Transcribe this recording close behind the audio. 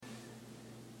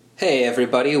Hey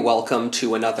everybody, welcome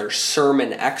to another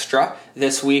Sermon Extra.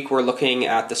 This week we're looking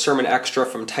at the Sermon Extra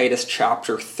from Titus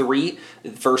chapter 3,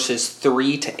 verses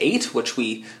 3 to 8, which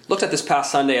we looked at this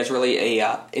past Sunday as really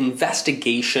a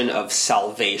investigation of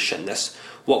salvation. This,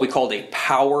 what we called a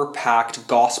power-packed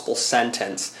gospel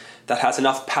sentence that has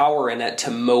enough power in it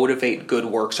to motivate good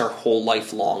works our whole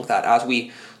life long. That as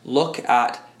we look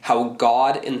at how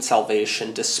God in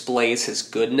salvation displays his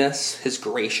goodness, his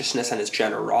graciousness, and his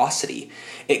generosity,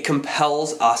 it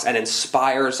compels us and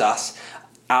inspires us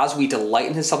as we delight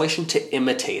in his salvation to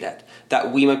imitate it,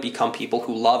 that we might become people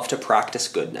who love to practice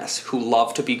goodness, who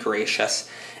love to be gracious,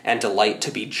 and delight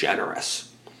to be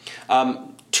generous.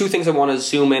 Two things I want to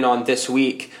zoom in on this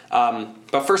week,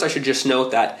 but first I should just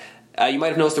note that you might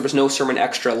have noticed there was no sermon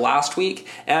extra last week,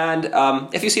 and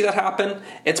if you see that happen,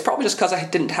 it's probably just because I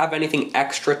didn't have anything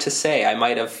extra to say. I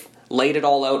might have laid it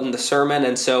all out in the sermon,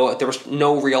 and so there was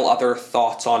no real other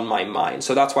thoughts on my mind.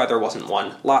 So that's why there wasn't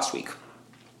one last week.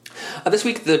 This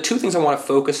week, the two things I want to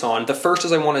focus on, the first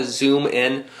is I want to zoom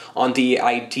in on the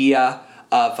idea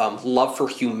of love for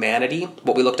humanity,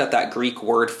 what we looked at, that Greek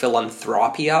word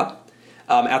philanthropia,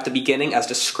 at the beginning as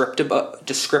descriptive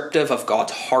of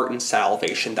God's heart and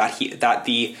salvation, that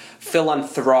the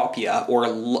philanthropia,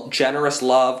 or generous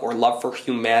love or love for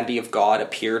humanity of God,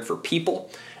 appeared for people.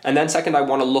 And then second, I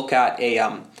want to look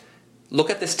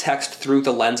at this text through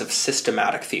the lens of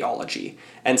systematic theology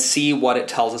and see what it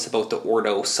tells us about the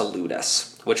Ordo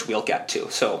Salutis, which we'll get to.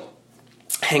 So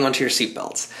hang on to your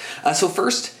seatbelts. So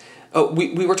first,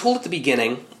 we were told at the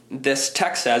beginning, this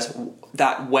text says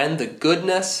that when the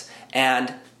goodness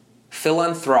and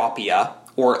philanthropia,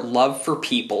 or love for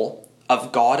people,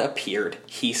 of God appeared,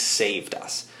 he saved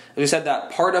us. As we said, that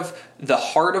part of the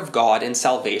heart of God in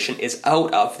salvation is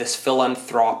out of this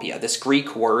philanthropia, this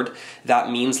Greek word that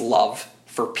means love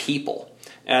for people.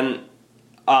 And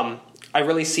I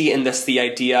really see in this the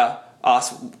idea,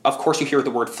 of course you hear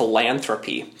the word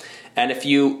philanthropy, and if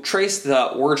you trace the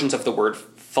origins of the word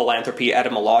philanthropy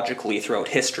etymologically throughout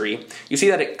history, you see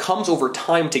that it comes over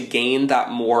time to gain that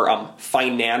more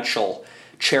financial,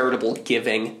 charitable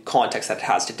giving context that it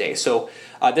has today. So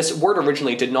this word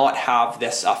originally did not have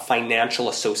this financial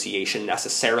association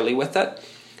necessarily with it,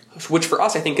 which for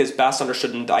us I think is best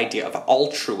understood in the idea of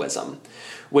altruism,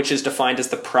 which is defined as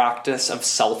the practice of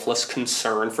selfless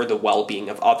concern for the well-being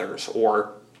of others,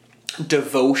 or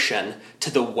devotion to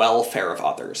the welfare of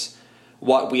others,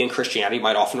 what we in Christianity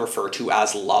might often refer to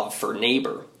as love for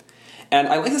neighbor. And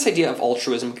I like this idea of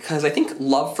altruism because I think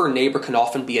love for neighbor can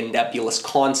often be a nebulous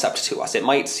concept to us. It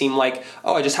might seem like,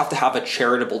 I just have to have a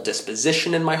charitable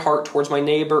disposition in my heart towards my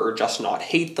neighbor, or just not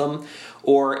hate them.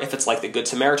 Or if it's like the Good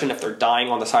Samaritan, if they're dying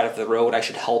on the side of the road, I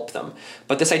should help them.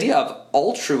 But this idea of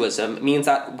altruism means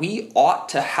that we ought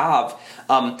to have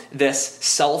this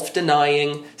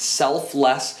self-denying,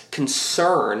 selfless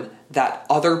concern that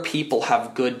other people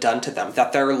have good done to them,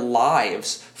 that their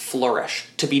lives flourish,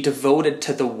 to be devoted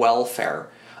to the welfare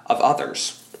of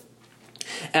others.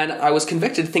 And I was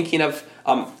convicted thinking of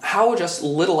how just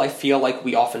little I feel like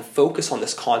we often focus on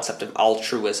this concept of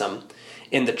altruism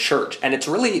in the church. And it's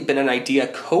really been an idea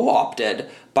co-opted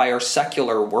by our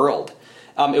secular world.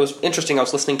 It was interesting, I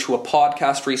was listening to a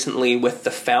podcast recently with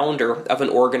the founder of an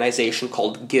organization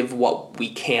called Give What We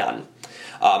Can.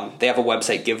 They have a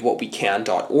website,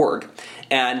 givewhatwecan.org,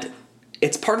 and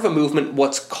it's part of a movement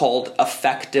what's called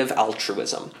effective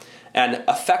altruism. And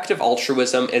effective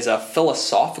altruism is a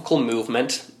philosophical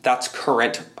movement that's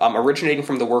current, originating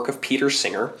from the work of Peter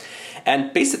Singer.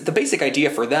 And the basic idea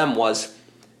for them was,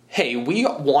 hey, we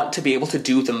want to be able to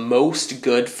do the most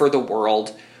good for the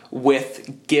world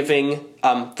with giving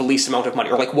the least amount of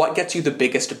money, or like what gets you the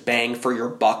biggest bang for your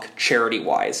buck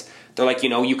charity-wise. They're like,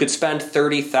 you could spend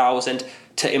 $30,000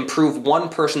 to improve one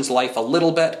person's life a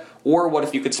little bit, or what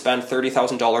if you could spend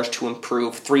 $30,000 to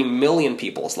improve 3 million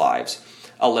people's lives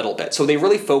a little bit? So they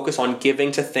really focus on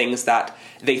giving to things that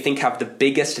they think have the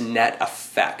biggest net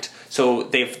effect. So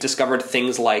they've discovered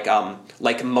things like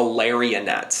malaria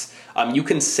nets. You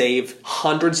can save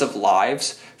hundreds of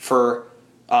lives for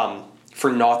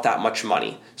not that much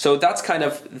money. So that's kind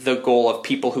of the goal of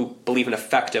people who believe in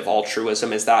effective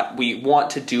altruism, is that we want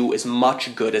to do as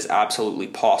much good as absolutely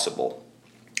possible.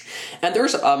 And there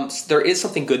is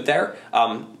something good there.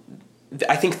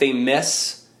 I think they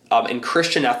miss in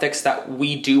Christian ethics that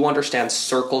we do understand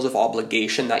circles of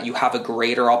obligation, that you have a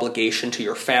greater obligation to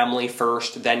your family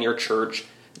first, then your church,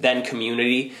 then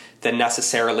community, than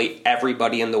necessarily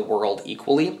everybody in the world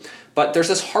equally. But there's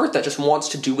this heart that just wants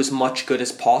to do as much good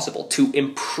as possible, to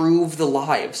improve the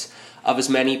lives of as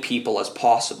many people as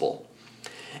possible.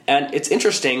 And it's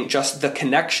interesting just the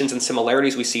connections and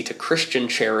similarities we see to Christian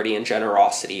charity and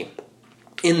generosity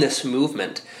in this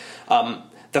movement.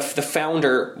 The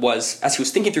founder was, as he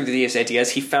was thinking through these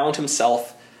ideas, he found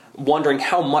himself wondering,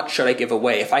 how much should I give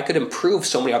away? If I could improve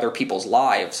so many other people's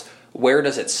lives, where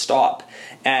does it stop?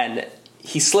 And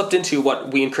he slipped into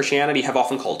what we in Christianity have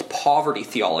often called poverty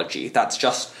theology. That's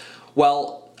just,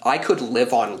 well, I could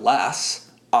live on less.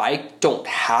 I don't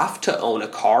have to own a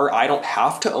car. I don't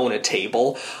have to own a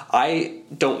table. I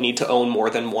don't need to own more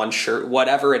than one shirt,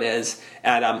 whatever it is.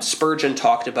 And Spurgeon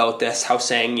talked about this, how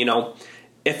saying,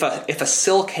 if a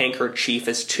silk handkerchief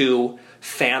is too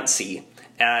fancy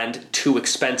and too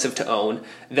expensive to own,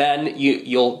 then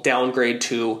you'll downgrade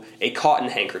to a cotton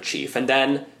handkerchief, and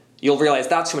then you'll realize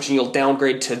that's too much, and you'll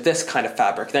downgrade to this kind of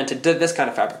fabric, then to this kind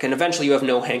of fabric, and eventually you have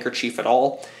no handkerchief at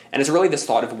all. And it's really this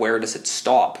thought of, where does it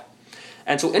stop?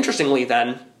 And so interestingly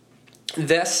then,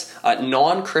 this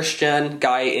non-Christian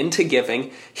guy into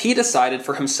giving, he decided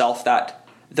for himself that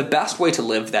the best way to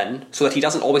live then, so that he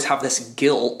doesn't always have this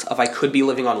guilt of I could be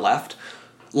living on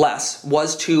less,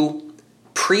 was to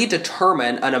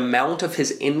predetermine an amount of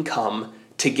his income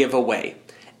to give away.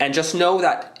 And just know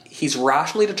that he's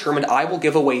rationally determined, I will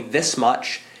give away this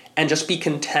much, and just be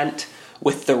content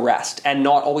with the rest, and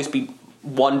not always be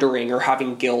wondering or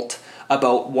having guilt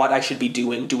about what I should be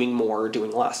doing more or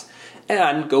doing less.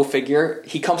 And go figure,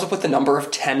 he comes up with the number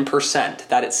of 10%,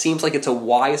 that it seems like it's a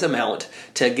wise amount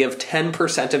to give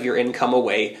 10% of your income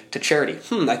away to charity.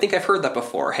 I think I've heard that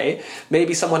before, hey?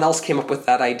 Maybe someone else came up with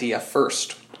that idea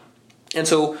first. And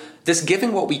so this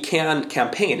Giving What We Can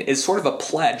campaign is sort of a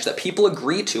pledge that people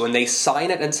agree to, and they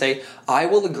sign it and say, I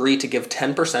will agree to give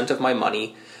 10% of my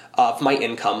money, of my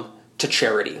income, to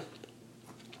charity.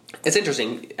 It's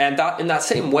interesting, and that in that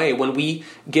same way, when we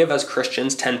give as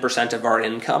Christians 10% of our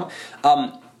income,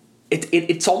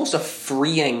 it's almost a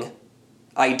freeing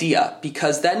idea,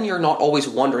 because then you're not always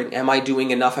wondering, am I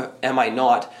doing enough, am I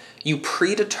not? You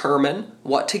predetermine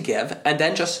what to give, and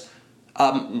then just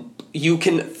you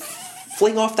can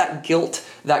fling off that guilt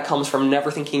that comes from never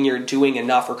thinking you're doing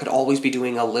enough or could always be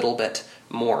doing a little bit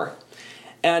more.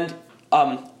 And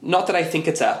not that I think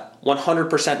it's a 100%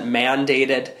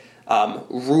 mandated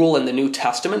rule in the New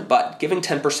Testament, but giving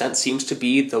 10% seems to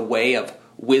be the way of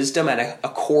wisdom and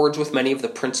accords with many of the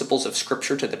principles of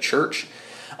Scripture to the church.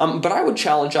 But I would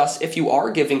challenge us, if you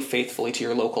are giving faithfully to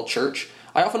your local church,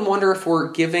 I often wonder if we're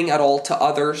giving at all to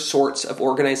other sorts of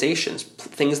organizations,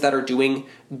 things that are doing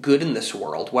good in this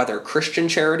world, whether Christian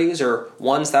charities or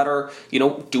ones that are,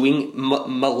 doing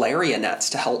malaria nets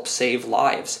to help save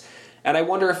lives. And I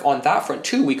wonder if on that front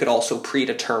too, we could also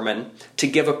predetermine to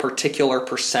give a particular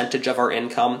percentage of our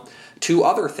income to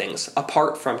other things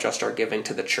apart from just our giving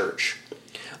to the church.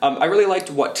 I really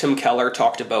liked what Tim Keller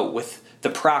talked about with the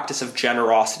practice of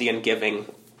generosity and giving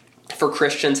for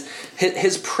Christians.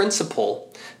 His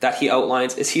principle that he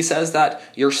outlines is, he says that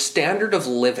your standard of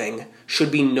living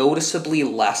should be noticeably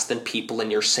less than people in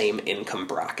your same income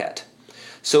bracket.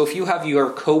 So if you have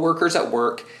your coworkers at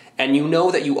work and you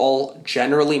know that you all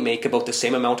generally make about the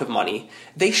same amount of money,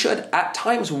 they should at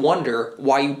times wonder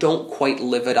why you don't quite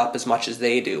live it up as much as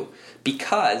they do,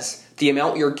 because the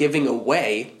amount you're giving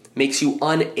away makes you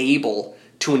unable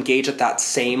to engage at that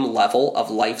same level of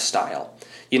lifestyle.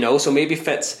 So maybe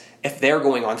if they're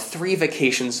going on 3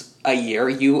 vacations a year,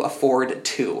 you afford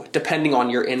 2, depending on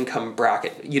your income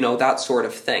bracket, that sort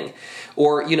of thing.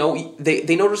 Or,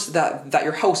 they notice that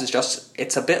your house is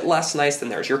it's a bit less nice than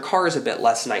theirs. Your car is a bit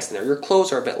less nice than theirs. Your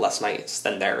clothes are a bit less nice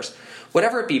than theirs.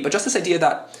 Whatever it be, but just this idea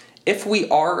that if we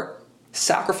are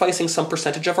sacrificing some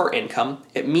percentage of our income,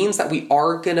 it means that we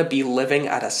are going to be living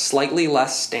at a slightly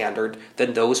less standard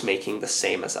than those making the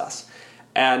same as us.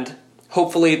 And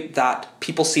hopefully that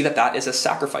people see that is a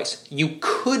sacrifice. You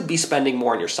could be spending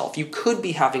more on yourself. You could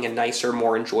be having a nicer,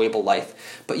 more enjoyable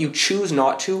life, but you choose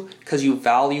not to because you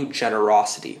value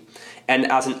generosity. And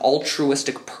as an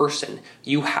altruistic person,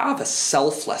 you have a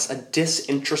selfless, a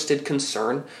disinterested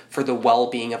concern for the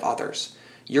well-being of others.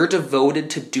 You're devoted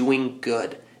to doing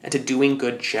good and to doing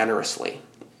good generously.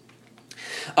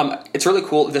 It's really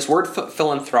cool. This word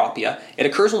philanthropia, it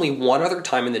occurs only one other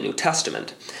time in the New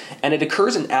Testament, and it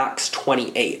occurs in Acts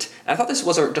 28. And I thought this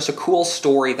was just a cool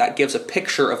story that gives a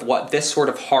picture of what this sort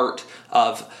of heart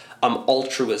of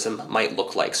altruism might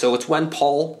look like. So it's when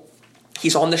Paul,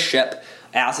 he's on the ship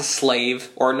as a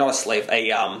slave, or not a slave,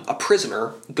 a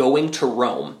prisoner going to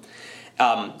Rome.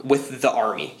 With the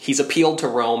army. He's appealed to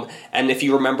Rome, and if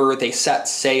you remember, they set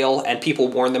sail, and people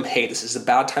warn them, hey, this is a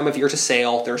bad time of year to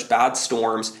sail, there's bad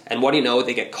storms, and what do you know,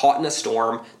 they get caught in a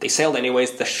storm, they sailed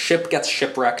anyways, the ship gets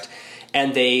shipwrecked,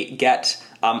 and they get,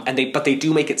 but they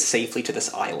do make it safely to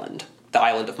this island. The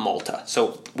island of Malta.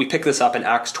 So we pick this up in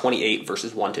Acts 28,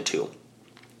 verses 1 to 2.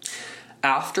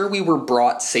 After we were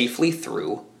brought safely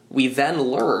through, we then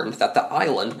learned that the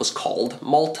island was called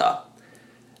Malta.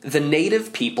 The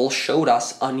native people showed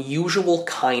us unusual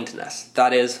kindness,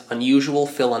 that is, unusual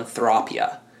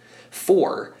philanthropia,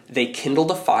 for they kindled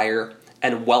a fire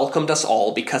and welcomed us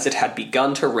all because it had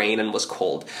begun to rain and was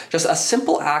cold. Just a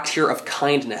simple act here of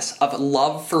kindness, of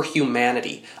love for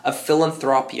humanity, of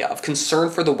philanthropia, of concern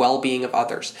for the well-being of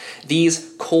others.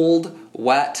 These cold,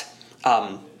 wet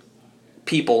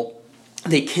people,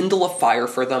 they kindle a fire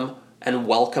for them and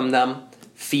welcome them,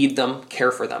 feed them,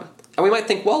 care for them. And we might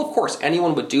think, well, of course,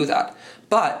 anyone would do that.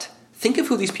 But think of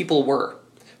who these people were.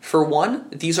 For one,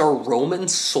 these are Roman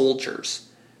soldiers,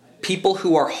 people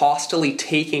who are hostilely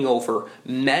taking over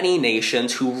many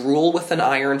nations, who rule with an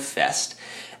iron fist.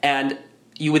 And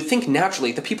you would think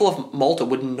naturally the people of Malta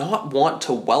would not want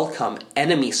to welcome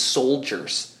enemy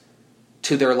soldiers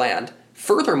to their land.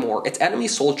 Furthermore, it's enemy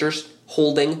soldiers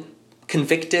holding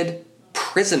convicted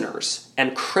prisoners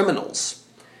and criminals.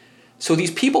 So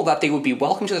these people that they would be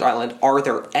welcomed to their island are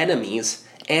their enemies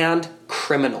and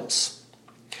criminals.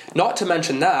 Not to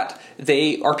mention that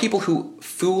they are people who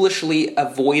foolishly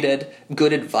avoided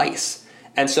good advice.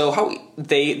 And so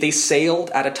they sailed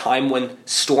at a time when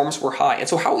storms were high. And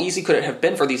so how easy could it have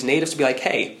been for these natives to be like,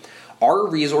 hey, our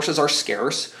resources are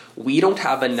scarce. We don't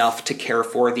have enough to care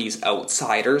for these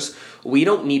outsiders. We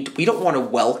don't want to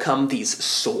welcome these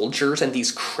soldiers and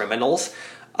these criminals.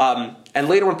 And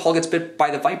later when Paul gets bit by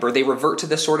the viper, they revert to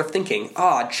this sort of thinking,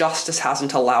 justice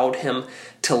hasn't allowed him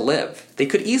to live. They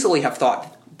could easily have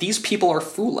thought, these people are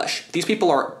foolish. These people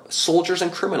are soldiers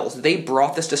and criminals. They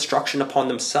brought this destruction upon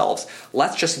themselves.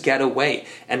 Let's just get away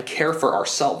and care for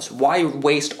ourselves. Why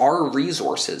waste our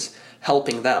resources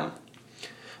helping them?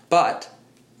 But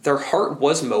their heart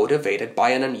was motivated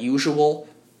by an unusual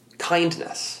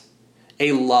kindness,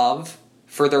 a love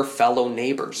for their fellow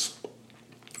neighbors.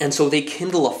 And so they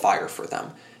kindle a fire for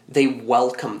them. They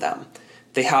welcome them.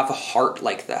 They have a heart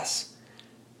like this.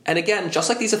 And again, just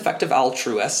like these effective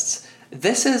altruists,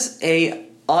 this is a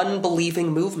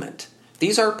unbelieving movement.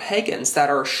 These are pagans that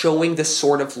are showing this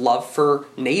sort of love for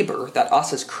neighbor that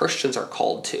us as Christians are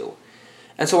called to.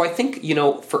 And so I think,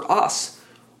 for us,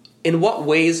 in what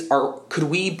ways could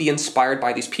we be inspired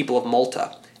by these people of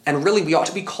Malta? And really, we ought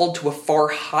to be called to a far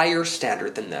higher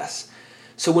standard than this.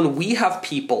 So when we have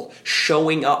people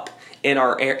showing up in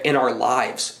our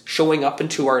lives, showing up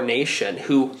into our nation,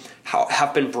 who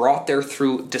have been brought there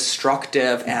through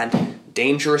destructive and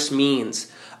dangerous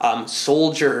means,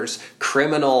 soldiers,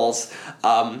 criminals,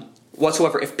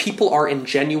 whatsoever, if people are in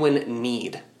genuine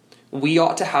need, we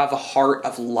ought to have a heart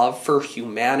of love for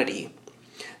humanity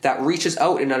that reaches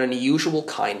out in an unusual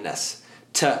kindness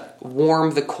to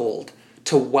warm the cold,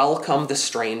 to welcome the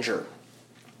stranger.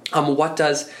 What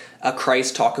does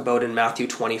Christ talk about in Matthew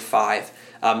 25?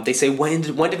 They say, when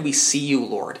did we see you,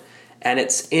 Lord? And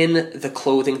it's in the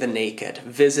clothing the naked,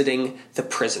 visiting the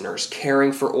prisoners,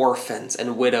 caring for orphans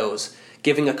and widows,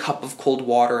 giving a cup of cold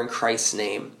water in Christ's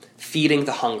name, feeding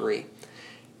the hungry.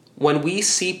 When we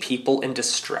see people in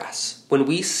distress, when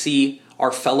we see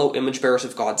our fellow image bearers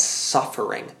of God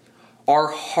suffering, our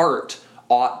heart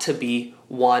ought to be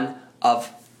one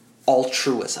of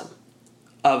altruism,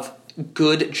 of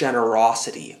good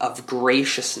generosity, of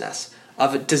graciousness,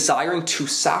 of desiring to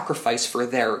sacrifice for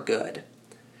their good.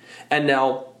 And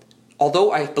now,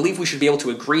 although I believe we should be able to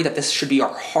agree that this should be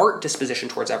our heart disposition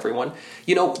towards everyone,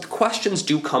 the questions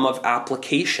do come of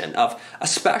application,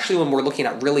 especially when we're looking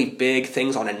at really big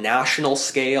things on a national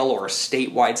scale or a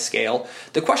statewide scale.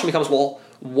 The question becomes, well,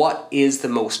 what is the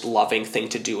most loving thing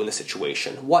to do in the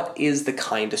situation? What is the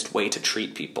kindest way to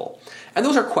treat people? And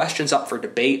those are questions up for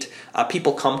debate.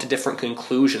 People come to different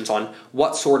conclusions on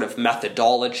what sort of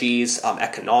methodologies,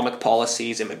 economic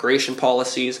policies, immigration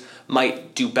policies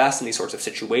might do best in these sorts of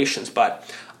situations.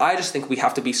 But I just think we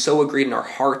have to be so agreed in our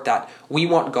heart that we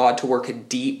want God to work a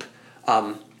deep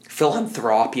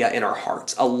philanthropia in our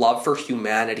hearts, a love for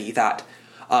humanity that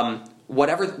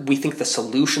whatever we think the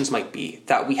solutions might be,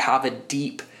 that we have a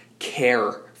deep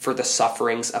care for the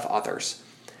sufferings of others.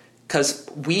 Because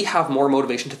we have more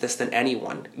motivation to this than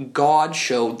anyone. God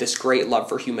showed this great love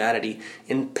for humanity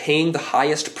in paying the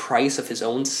highest price of his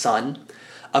own Son,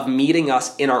 of meeting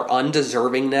us in our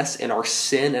undeservingness, in our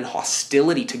sin and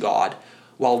hostility to God,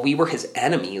 while we were his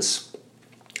enemies.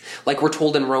 Like we're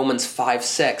told in Romans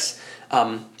 5:6,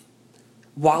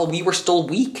 while we were still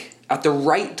weak, at the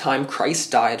right time,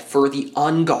 Christ died for the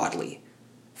ungodly.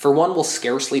 For one will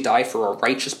scarcely die for a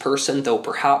righteous person, though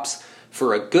perhaps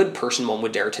for a good person one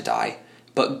would dare to die.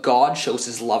 But God shows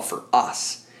his love for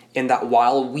us, in that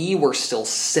while we were still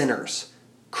sinners,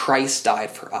 Christ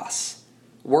died for us.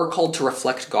 We're called to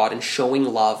reflect God in showing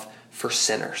love for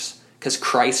sinners, because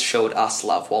Christ showed us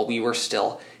love while we were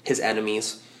still his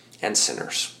enemies and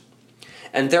sinners.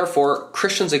 And therefore,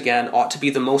 Christians again ought to be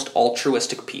the most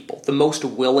altruistic people, the most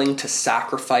willing to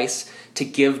sacrifice, to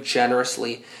give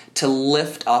generously, to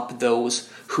lift up those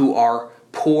who are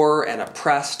poor and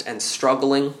oppressed and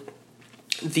struggling.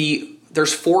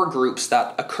 There's 4 groups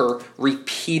that occur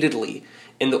repeatedly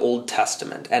in the Old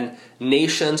Testament, and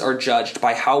nations are judged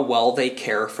by how well they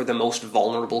care for the most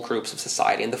vulnerable groups of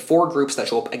society. And the 4 groups that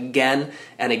show up again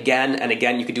and again and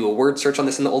again, you could do a word search on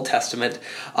this in the Old Testament,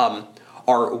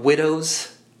 are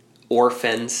widows,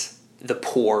 orphans, the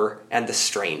poor, and the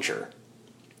stranger.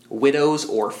 Widows,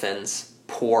 orphans,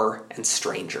 poor, and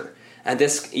stranger. And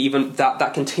this even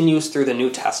that continues through the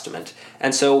New Testament.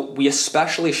 And so we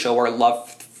especially show our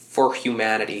love for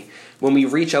humanity when we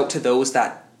reach out to those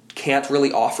that can't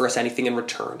really offer us anything in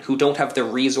return, who don't have the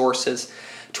resources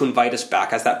to invite us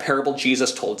back. As that parable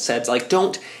Jesus told said, like,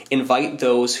 don't invite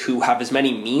those who have as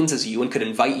many means as you and could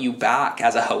invite you back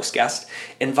as a house guest.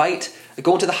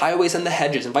 Go into the highways and the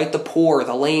hedges, invite the poor,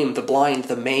 the lame, the blind,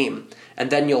 the maimed, and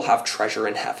then you'll have treasure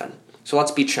in heaven. So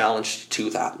let's be challenged to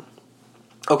that.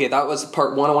 Okay, that was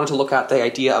part 1. I wanted to look at the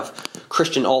idea of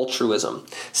Christian altruism.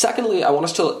 Secondly, I want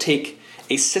us to take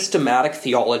a systematic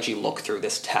theology look through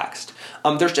this text.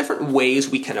 There's different ways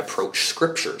we can approach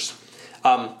scriptures.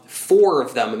 4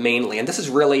 of them mainly, and this is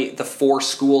really the 4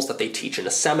 schools that they teach in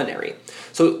a seminary.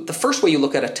 So the first way you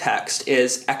look at a text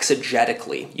is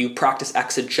exegetically. You practice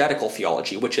exegetical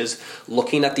theology, which is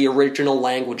looking at the original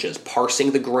languages,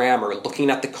 parsing the grammar, looking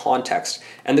at the context.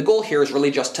 And the goal here is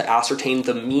really just to ascertain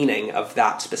the meaning of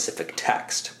that specific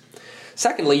text.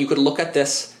 Secondly, you could look at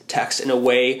this text in a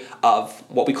way of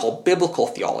what we call biblical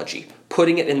theology,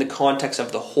 putting it in the context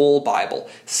of the whole Bible,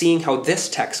 seeing how this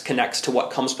text connects to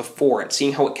what comes before it,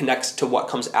 seeing how it connects to what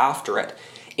comes after it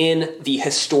in the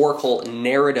historical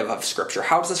narrative of Scripture.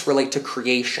 How does this relate to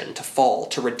creation, to fall,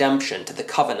 to redemption, to the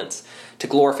covenants, to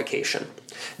glorification?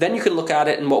 Then you can look at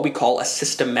it in what we call a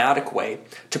systematic way,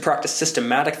 to practice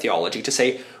systematic theology, to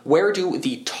say, where do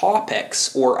the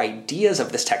topics or ideas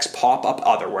of this text pop up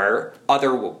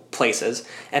other places,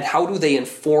 and how do they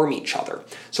inform each other?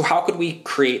 So how could we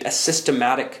create a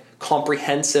systematic,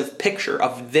 comprehensive picture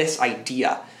of this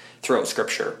idea throughout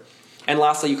Scripture? And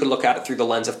lastly, you could look at it through the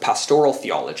lens of pastoral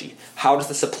theology. How does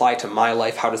this apply to my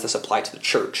life? How does this apply to the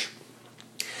church?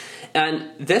 And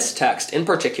this text in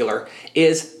particular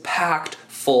is packed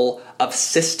full of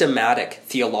systematic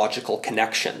theological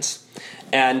connections.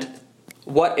 And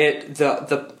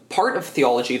the part of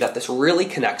theology that this really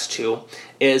connects to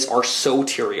is our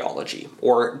soteriology,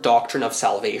 or doctrine of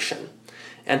salvation.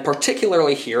 And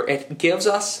particularly here, it gives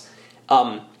us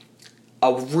a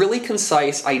really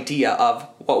concise idea of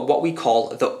what we call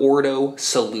the Ordo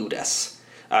Salutis,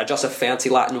 just a fancy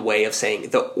Latin way of saying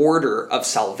the order of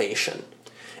salvation.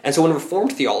 And so in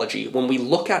Reformed theology, when we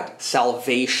look at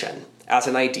salvation as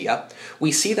an idea,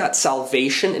 we see that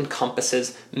salvation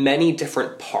encompasses many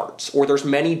different parts, or there's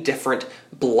many different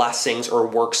blessings or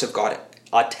works of God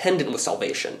attendant with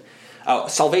salvation.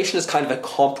 Salvation is kind of a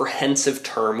comprehensive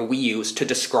term we use to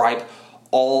describe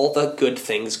all the good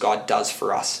things God does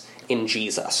for us in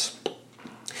Jesus.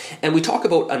 And we talk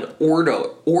about an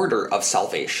order of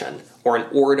salvation, or an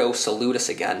Ordo Salutis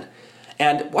again.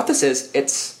 And what this is,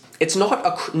 it's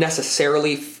not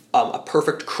necessarily a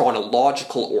perfect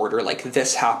chronological order, like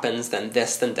this happens, then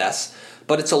this,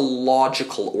 but it's a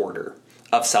logical order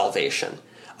of salvation.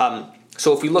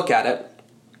 So if we look at it,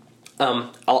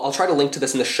 I'll try to link to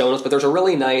this in the show notes, but there's a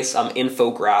really nice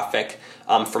infographic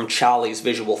from Challies'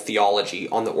 Visual Theology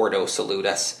on the Ordo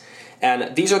Salutis.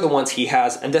 And these are the ones he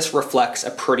has, and this reflects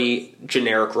a pretty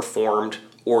generic Reformed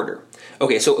order.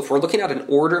 Okay, so if we're looking at an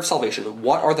order of salvation,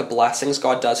 what are the blessings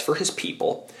God does for his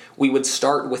people? We would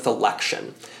start with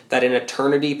election, that in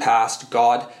eternity past,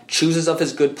 God chooses of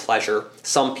his good pleasure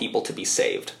some people to be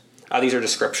saved. These are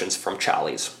descriptions from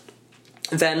Challies.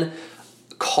 Then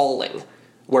calling,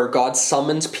 where God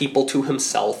summons people to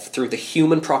himself through the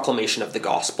human proclamation of the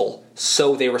gospel,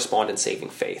 so they respond in saving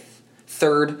faith.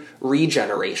 Third,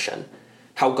 regeneration,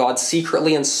 how God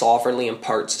secretly and sovereignly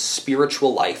imparts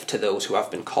spiritual life to those who have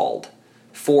been called.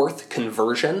 Fourth,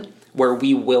 conversion, where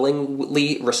we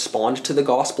willingly respond to the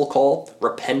gospel call,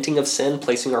 repenting of sin,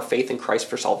 placing our faith in Christ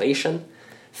for salvation.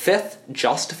 Fifth,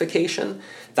 justification,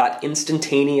 that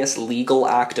instantaneous legal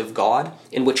act of God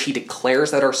in which he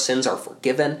declares that our sins are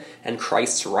forgiven and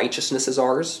Christ's righteousness is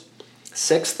ours.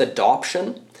 Sixth,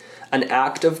 adoption, an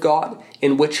act of God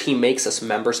in which he makes us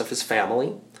members of his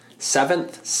family.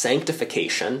 Seventh,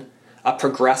 sanctification, a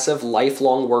progressive,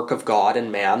 lifelong work of God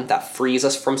and man that frees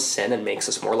us from sin and makes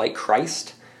us more like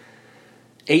Christ.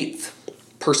 8th,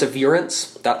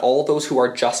 perseverance, that all those who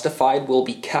are justified will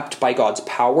be kept by God's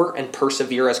power and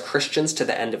persevere as Christians to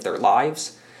the end of their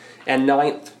lives. And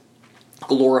 9th,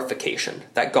 glorification,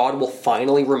 that God will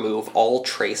finally remove all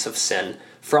trace of sin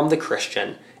from the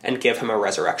Christian and give him a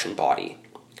resurrection body.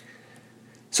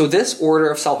 So this order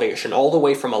of salvation, all the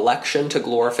way from election to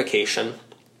glorification,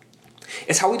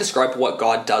 is how we describe what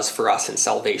God does for us in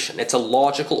salvation. It's a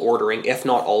logical ordering, if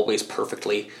not always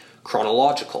perfectly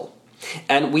chronological.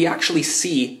 And we actually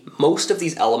see most of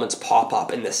these elements pop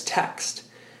up in this text.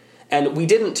 And we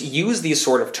didn't use these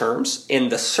sort of terms in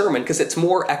the sermon because it's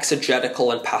more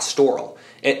exegetical and pastoral.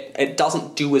 It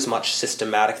doesn't do as much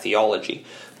systematic theology.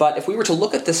 But if we were to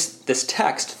look at this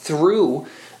text through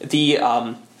the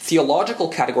theological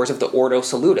categories of the Ordo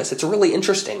Salutis, it's really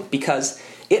interesting because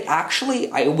it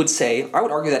actually, I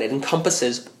would argue that it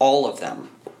encompasses all of them.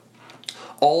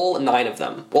 All 9 of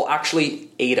them. Well, actually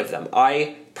 8 of them.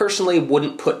 I personally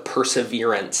wouldn't put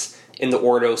perseverance in the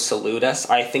Ordo Salutis.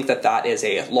 I think that is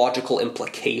a logical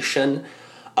implication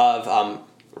of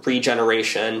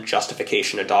regeneration,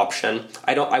 justification, adoption.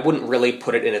 I wouldn't really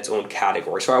put it in its own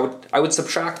category. So I would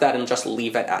subtract that and just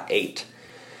leave it at 8.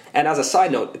 And as a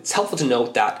side note, it's helpful to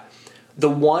note that the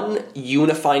one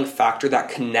unifying factor that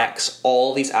connects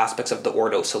all these aspects of the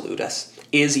Ordo Salutis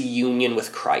is union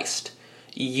with Christ.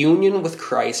 Union with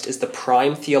Christ is the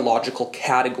prime theological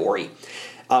category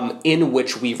in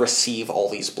which we receive all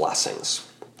these blessings.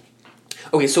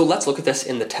 Okay, so let's look at this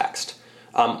in the text.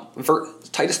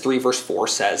 Titus 3 verse 4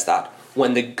 says that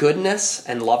when the goodness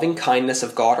and loving kindness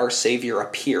of God our Savior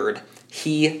appeared,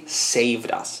 he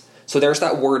saved us. So there's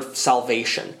that word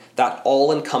salvation, that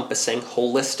all-encompassing,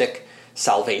 holistic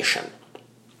salvation.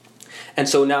 And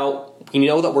so now you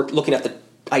know that we're looking at the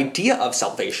idea of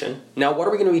salvation. Now what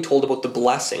are we going to be told about the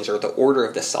blessings or the order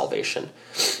of this salvation?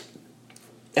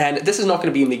 And this is not going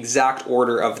to be in the exact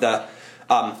order of the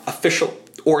official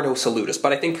Ordo Salutis,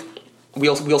 but I think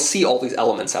we'll see all these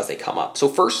elements as they come up. So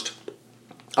first,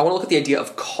 I want to look at the idea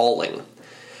of calling.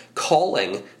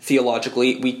 Calling,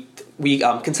 theologically, we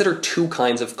consider 2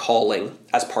 kinds of calling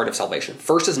as part of salvation.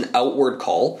 First is an outward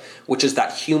call, which is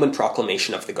that human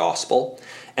proclamation of the gospel.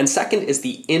 And second is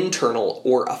the internal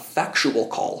or effectual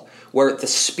call, where the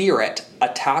Spirit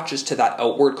attaches to that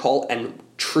outward call and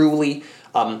truly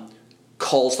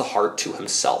calls the heart to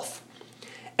himself.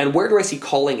 And where do I see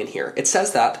calling in here? It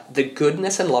says that the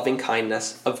goodness and loving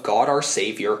kindness of God our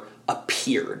Savior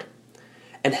appeared.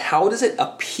 And how does it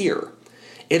appear?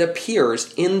 It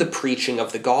appears in the preaching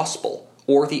of the gospel,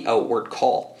 or the outward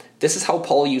call. This is how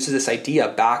Paul uses this idea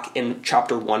back in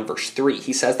chapter 1, verse 3.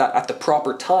 He says that at the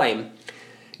proper time,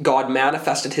 God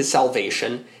manifested his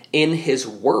salvation in his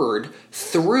word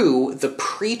through the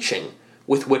preaching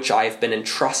with which I have been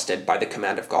entrusted by the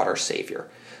command of God our Savior.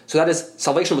 So that is,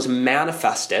 salvation was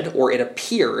manifested, or it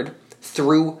appeared,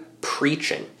 through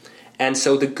preaching. And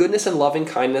so the goodness and loving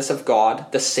kindness of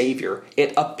God, the Savior,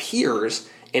 it appears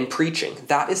in preaching.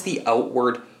 That is the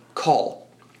outward call.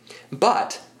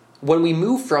 But when we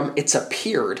move from it's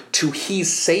appeared to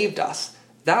he's saved us,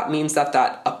 that means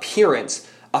that appearance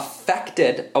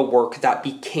affected a work that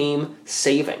became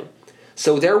saving.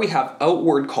 So there we have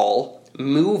outward call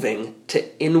moving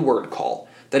to inward call,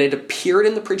 that it appeared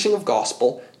in the preaching of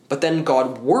gospel, but then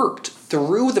God worked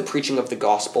through the preaching of the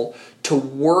gospel to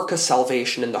work a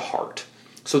salvation in the heart.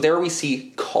 So there we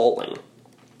see calling.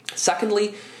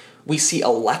 Secondly, we see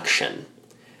election,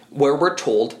 where we're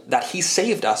told that he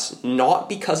saved us not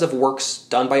because of works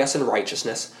done by us in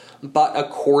righteousness, but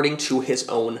according to his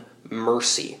own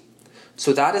mercy.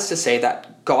 So that is to say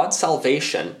that God's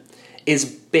salvation is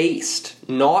based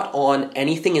not on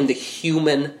anything in the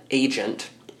human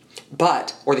agent,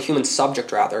 or the human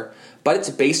subject rather, but it's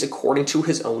based according to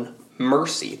his own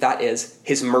mercy. That is,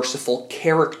 his merciful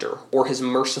character or his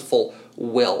merciful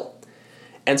will.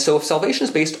 And so if salvation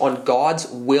is based on God's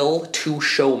will to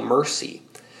show mercy,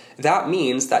 that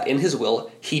means that in his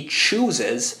will, he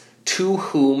chooses to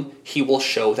whom he will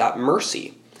show that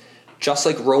mercy. Just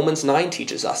like Romans 9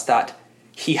 teaches us that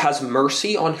he has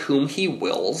mercy on whom he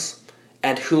wills,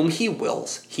 and whom he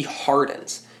wills, he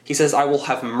hardens. He says, I will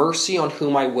have mercy on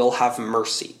whom I will have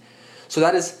mercy. So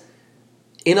that is,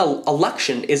 in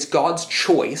election is God's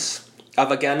choice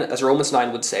of, again, as Romans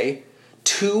 9 would say,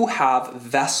 to have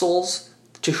vessels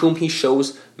to whom he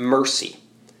shows mercy.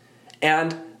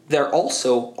 And they're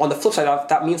also, on the flip side of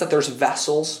that means that there's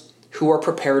vessels who are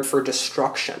prepared for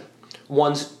destruction,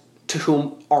 ones to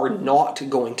whom are not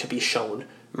going to be shown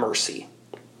mercy.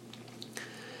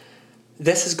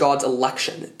 This is God's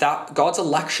election. That God's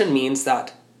election means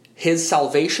that His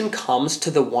salvation comes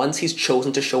to the ones he's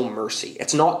chosen to show mercy.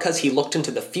 It's not because he looked into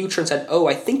the future and said, oh,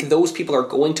 I think those people are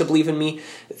going to believe in me,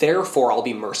 therefore I'll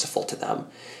be merciful to them.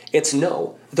 It's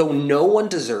no. Though no one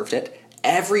deserved it,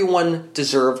 everyone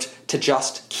deserved to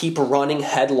just keep running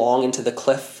headlong into the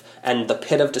cliff and the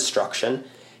pit of destruction.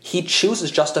 He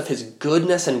chooses just of his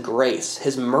goodness and grace,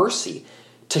 his mercy,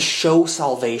 to show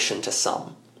salvation to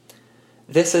some.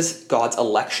 This is God's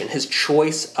election, his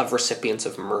choice of recipients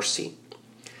of mercy.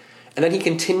 And then he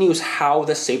continues how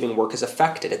this saving work is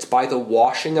effected. It's by the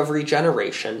washing of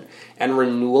regeneration and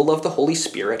renewal of the Holy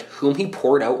Spirit, whom he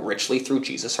poured out richly through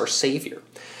Jesus our Savior.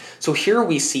 So here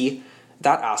we see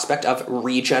that aspect of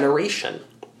regeneration.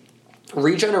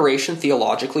 Regeneration,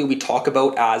 theologically, we talk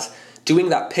about as doing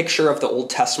that picture of the Old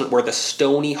Testament where the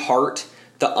stony heart,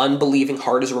 the unbelieving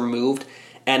heart is removed,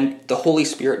 and the Holy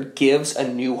Spirit gives a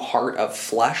new heart of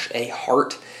flesh, a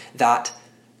heart that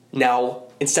now,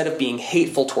 instead of being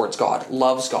hateful towards God,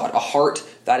 loves God. A heart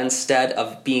that instead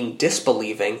of being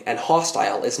disbelieving and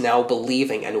hostile is now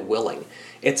believing and willing.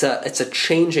 It's a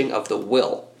changing of the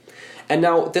will. And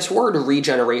now this word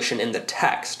regeneration in the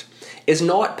text is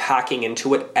not packing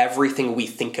into it everything we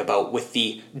think about with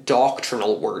the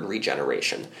doctrinal word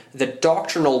regeneration. The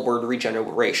doctrinal word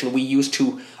regeneration we use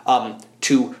to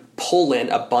pull in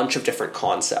a bunch of different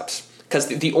concepts. Because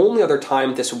the only other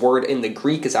time this word in the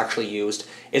Greek is actually used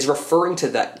is referring to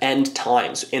the end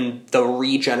times in the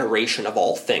regeneration of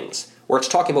all things, where it's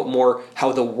talking about more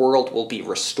how the world will be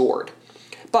restored.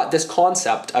 But this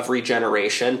concept of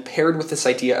regeneration, paired with this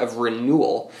idea of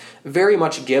renewal, very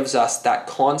much gives us that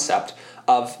concept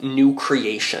of new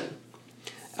creation.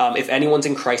 If anyone's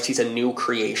in Christ, he's a new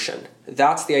creation.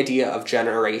 That's the idea of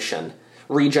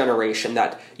regeneration,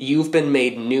 that you've been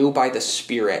made new by the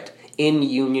Spirit in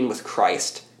union with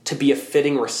Christ to be a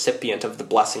fitting recipient of the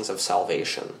blessings of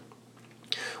salvation.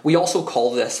 We also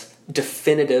call this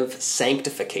definitive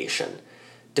sanctification.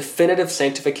 Definitive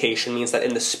sanctification means that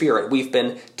in the Spirit we've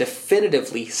been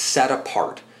definitively set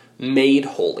apart, made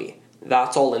holy.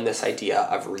 That's all in this idea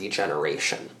of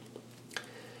regeneration.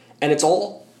 And it's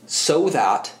all so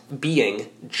that being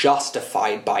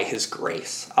justified by his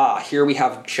grace. Here we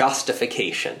have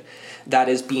justification. That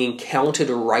is being counted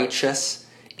righteous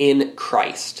in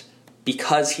Christ,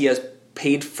 because he has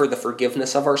paid for the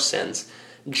forgiveness of our sins.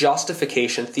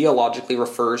 Justification theologically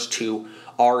refers to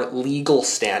our legal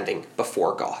standing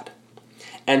before God.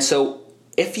 And so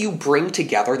if you bring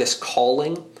together this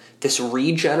calling, this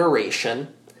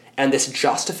regeneration, and this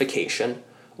justification,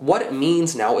 what it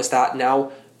means now is that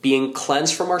now being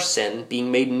cleansed from our sin,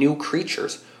 being made new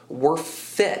creatures, we're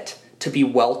fit to be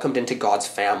welcomed into God's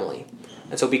family.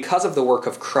 And so because of the work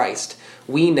of Christ,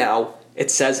 we now, it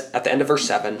says at the end of verse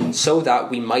 7, so that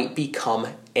we might become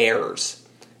heirs.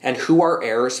 And who are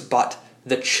heirs but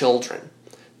the children?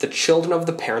 The children of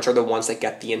the parents are the ones that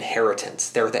get the inheritance.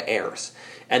 They're the heirs.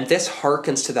 And this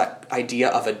harkens to that idea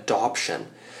of adoption,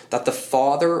 that the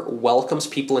Father welcomes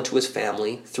people into his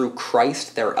family through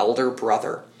Christ, their elder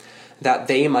brother, that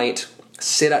they might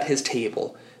sit at his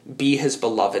table, be his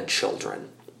beloved children.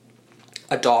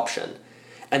 Adoption.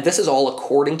 And this is all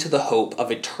according to the hope of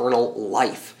eternal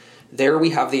life. There we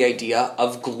have the idea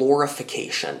of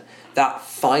glorification, that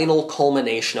final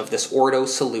culmination of this Ordo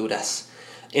Salutis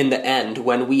in the end,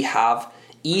 when we have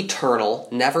eternal,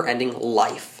 never-ending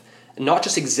life. Not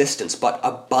just existence, but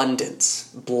abundance,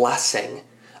 blessing,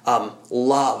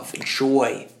 love,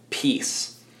 joy,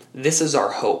 peace. This is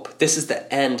our hope. This is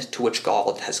the end to which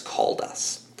God has called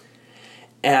us.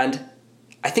 And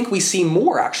I think we see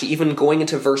more, actually, even going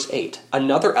into verse 8.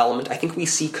 Another element, I think we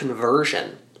see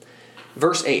conversion.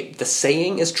 Verse 8, the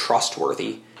saying is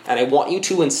trustworthy, and I want you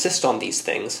to insist on these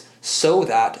things so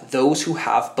that those who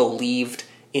have believed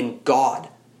in God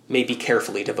may be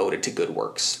carefully devoted to good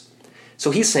works.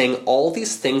 So he's saying all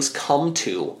these things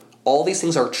all these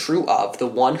things are true of the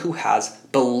one who has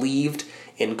believed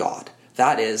in God.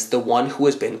 That is, the one who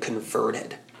has been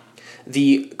converted.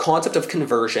 The concept of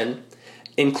conversion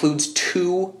includes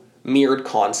two mirrored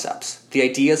concepts, the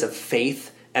ideas of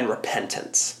faith and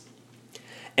repentance.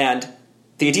 And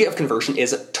the idea of conversion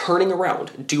is turning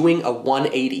around, doing a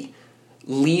 180,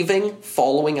 leaving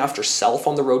following after self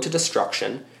on the road to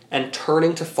destruction, and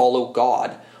turning to follow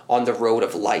God on the road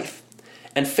of life.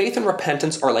 And faith and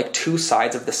repentance are like two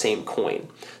sides of the same coin.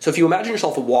 So if you imagine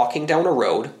yourself walking down a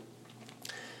road,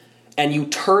 and you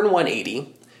turn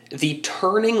 180, the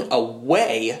turning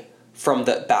away from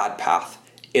the bad path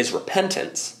is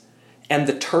repentance, and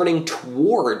the turning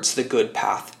towards the good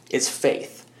path is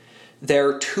faith. There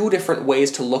are two different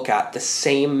ways to look at the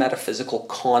same metaphysical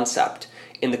concept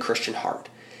in the Christian heart.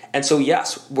 And so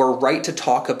yes, we're right to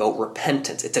talk about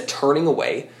repentance. It's a turning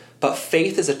away, but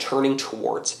faith is a turning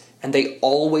towards, and they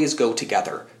always go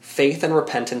together. Faith and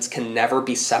repentance can never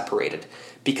be separated,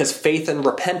 because faith and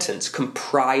repentance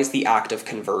comprise the act of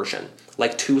conversion,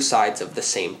 like two sides of the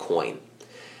same coin.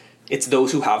 It's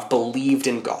those who have believed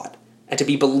in God. And to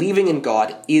be believing in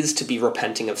God is to be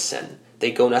repenting of sin.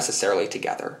 They go necessarily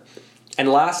together. And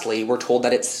lastly, we're told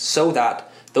that it's so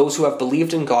that those who have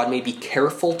believed in God may be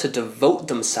careful to devote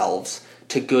themselves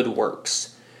to good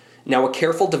works. Now, a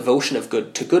careful devotion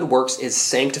to good works is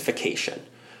sanctification.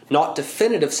 Not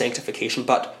definitive sanctification,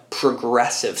 but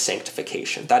progressive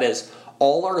sanctification. That is,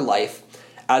 all our life,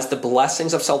 as the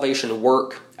blessings of salvation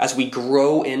work, as we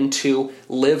grow into,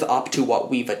 live up to what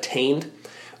we've attained,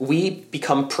 we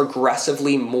become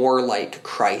progressively more like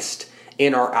Christ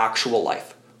in our actual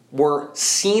life. We're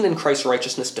seen in Christ's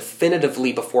righteousness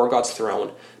definitively before God's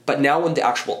throne, but now in the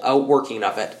actual outworking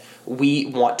of it, we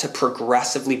want to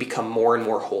progressively become more and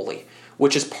more holy,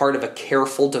 which is part of a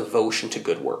careful devotion to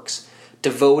good works,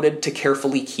 devoted to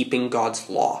carefully keeping God's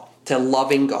law, to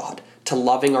loving God, to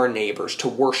loving our neighbors, to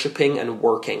worshiping and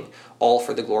working, all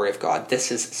for the glory of God.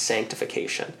 This is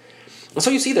sanctification. And so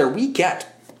you see there, we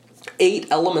get 8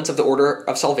 elements of the order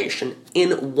of salvation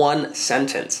in one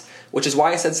sentence, which is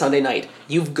why I said Sunday night,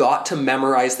 you've got to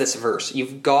memorize this verse.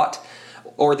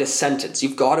 Or this sentence.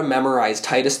 You've got to memorize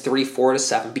Titus 3,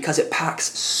 4-7, because it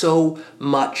packs so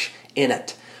much in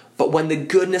it. But when the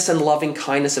goodness and loving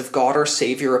kindness of God our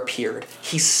Savior appeared,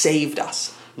 he saved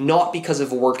us, not because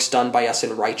of works done by us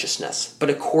in righteousness,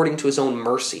 but according to his own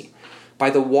mercy,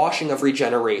 by the washing of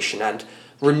regeneration and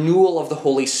renewal of the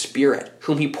Holy Spirit,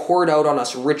 whom he poured out on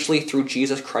us richly through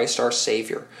Jesus Christ our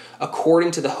Savior,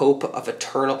 according to the hope of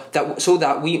eternal, so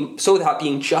that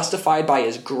being justified by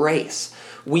his grace,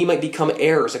 we might become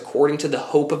heirs according to the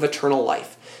hope of eternal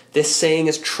life. This saying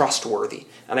is trustworthy,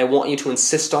 and I want you to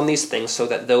insist on these things so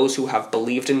that those who have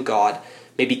believed in God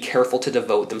may be careful to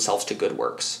devote themselves to good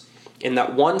works. In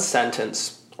that one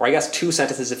sentence, or I guess 2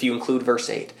 sentences if you include verse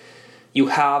 8, you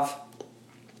have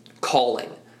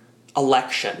calling,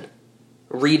 election,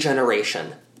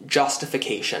 regeneration,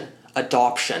 justification,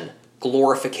 adoption,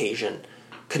 glorification,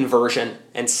 conversion,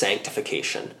 and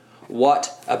sanctification.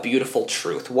 What a beautiful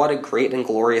truth. What a great and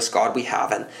glorious God we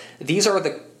have. And these are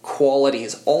the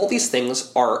qualities. All these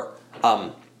things are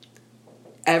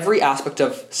every aspect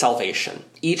of salvation.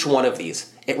 Each one of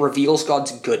these, it reveals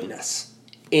God's goodness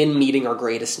in meeting our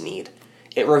greatest need.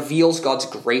 It reveals God's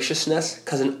graciousness,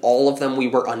 because in all of them we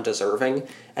were undeserving.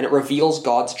 And it reveals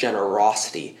God's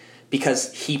generosity,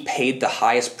 because he paid the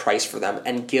highest price for them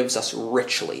and gives us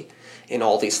richly in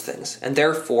all these things. And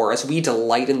therefore, as we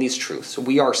delight in these truths,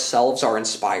 we ourselves are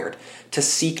inspired to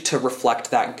seek to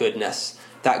reflect that goodness,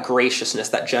 that graciousness,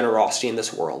 that generosity in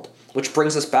this world. Which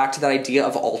brings us back to that idea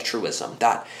of altruism,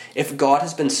 that if God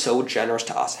has been so generous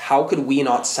to us, how could we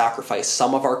not sacrifice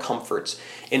some of our comforts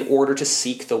in order to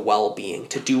seek the well-being,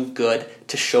 to do good,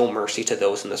 to show mercy to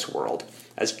those in this world?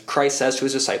 As Christ says to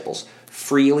his disciples,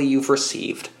 freely you've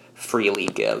received, freely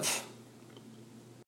give.